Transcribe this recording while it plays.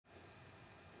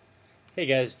Hey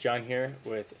guys, John here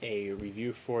with a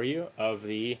review for you of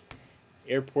the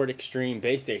Airport Extreme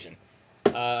Basestation.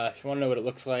 If you want to know what it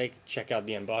looks like, check out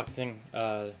the unboxing.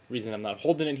 Reason I'm not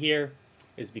holding it here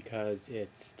is because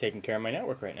it's taking care of my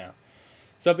network right now.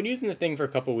 So I've been using the thing for a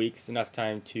couple weeks, enough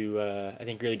time to, I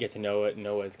think, really get to know it,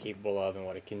 know what it's capable of and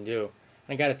what it can do.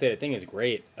 And I gotta say, the thing is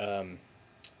great.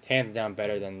 It's hands down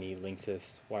better than the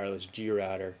Linksys wireless G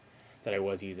router that I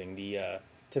was using, the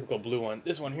typical blue one.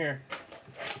 This one here,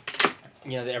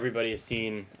 that everybody has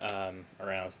seen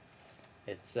around.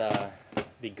 It's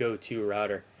the go-to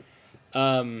router.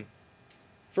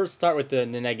 First, start with the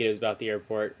negatives about the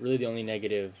Airport. Really, the only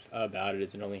negative about it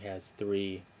is it only has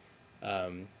 3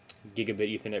 gigabit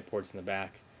Ethernet ports in the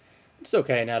back. It's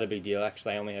okay, not a big deal.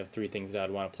 Actually, I only have 3 things that I'd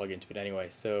want to plug into it anyway,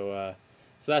 so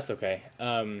that's okay.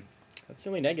 That's the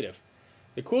only negative.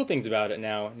 The cool things about it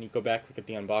now, and you go back look at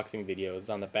the unboxing videos,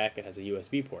 on the back it has a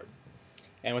USB port.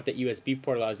 And what that USB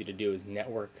port allows you to do is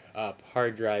network up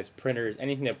hard drives, printers,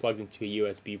 anything that plugs into a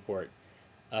USB port.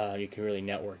 You can really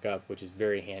network up, which is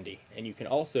very handy. And you can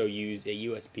also use a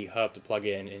USB hub to plug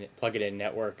it in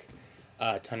network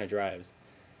a ton of drives.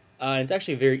 And it's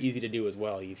actually very easy to do as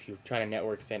well. If you're trying to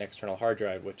network, say, an external hard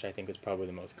drive, which I think is probably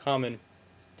the most common,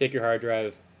 take your hard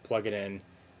drive, plug it in,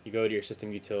 you go to your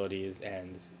system utilities,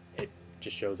 and it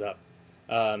just shows up.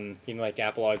 Like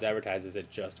Apple always advertises,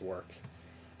 it just works.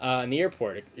 And the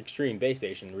Airport Extreme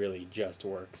Basestation really just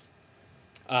works.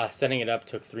 Setting it up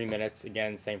took 3 minutes.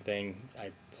 Again, same thing.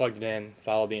 I plugged it in,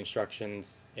 followed the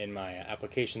instructions in my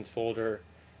applications folder,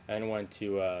 and went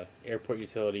to Airport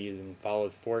Utilities and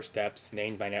followed 4 steps,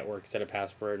 named my network, set a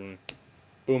password, and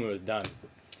boom, it was done.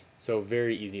 So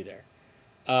very easy there.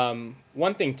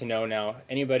 One thing to know now,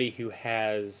 anybody who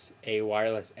has a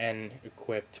wireless N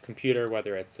equipped computer,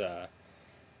 whether it's a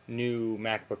new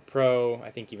MacBook Pro, I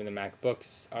think even the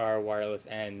MacBooks are wireless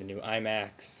N, the new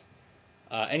iMacs,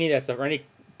 any of that stuff, or any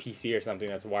PC or something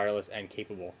that's wireless and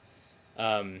capable.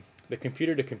 The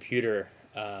computer-to-computer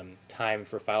time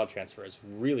for file transfer is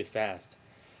really fast.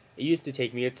 It used to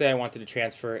take me, let's say I wanted to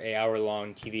transfer an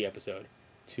hour-long TV episode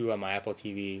to my Apple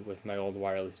TV with my old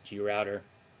wireless G router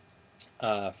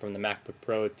from the MacBook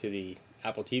Pro to the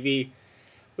Apple TV,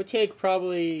 would take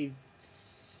probably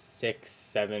 6,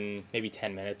 7, maybe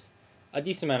 10 minutes, a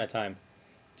decent amount of time.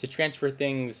 To transfer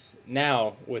things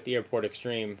now with the Airport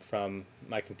Extreme from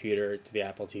my computer to the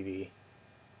Apple TV,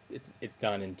 it's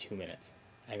done in 2 minutes.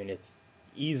 I mean, it's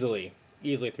easily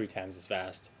 3 times as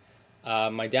fast.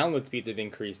 My download speeds have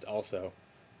increased also.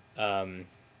 My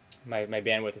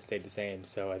bandwidth has stayed the same,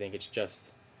 so I think it's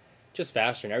just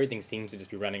faster, and everything seems to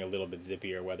just be running a little bit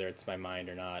zippier, whether it's my mind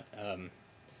or not.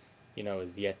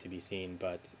 Is yet to be seen,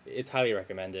 but it's highly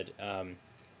recommended.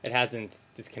 It hasn't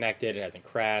disconnected, it hasn't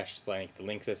crashed. So I think the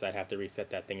Linksys, I'd have to reset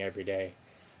that thing every day.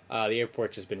 The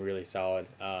Airport's just been really solid,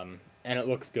 and it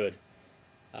looks good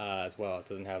as well. It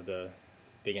doesn't have the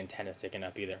big antenna sticking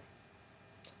up either,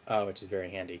 which is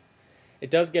very handy. It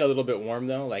does get a little bit warm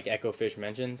though, like Echo Fish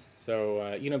mentions,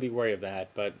 so be wary of that,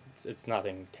 but it's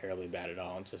nothing terribly bad at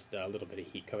all. It's just a little bit of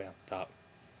heat coming out the top.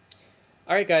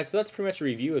 Alright guys, so that's pretty much a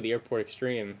review of the Airport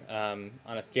Extreme. On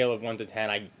a scale of 1 to 10,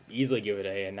 I easily give it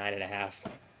a 9.5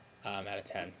 out of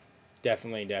 10.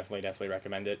 Definitely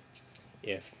recommend it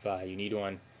if you need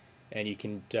one. And you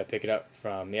can pick it up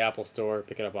from the Apple Store,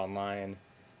 pick it up online.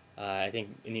 I think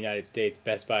in the United States,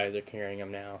 Best Buys are carrying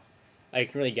them now. You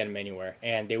can really get them anywhere.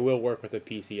 And they will work with a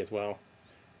PC as well.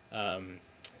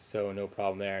 So no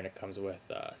problem there, and it comes with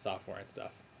software and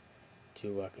stuff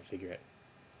to configure it.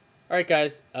 Alright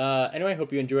guys, anyway,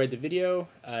 hope you enjoyed the video.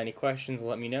 Any questions,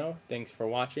 let me know. Thanks for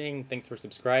watching, thanks for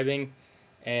subscribing,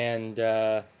 and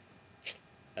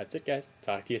that's it guys.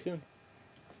 Talk to you soon.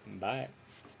 Bye.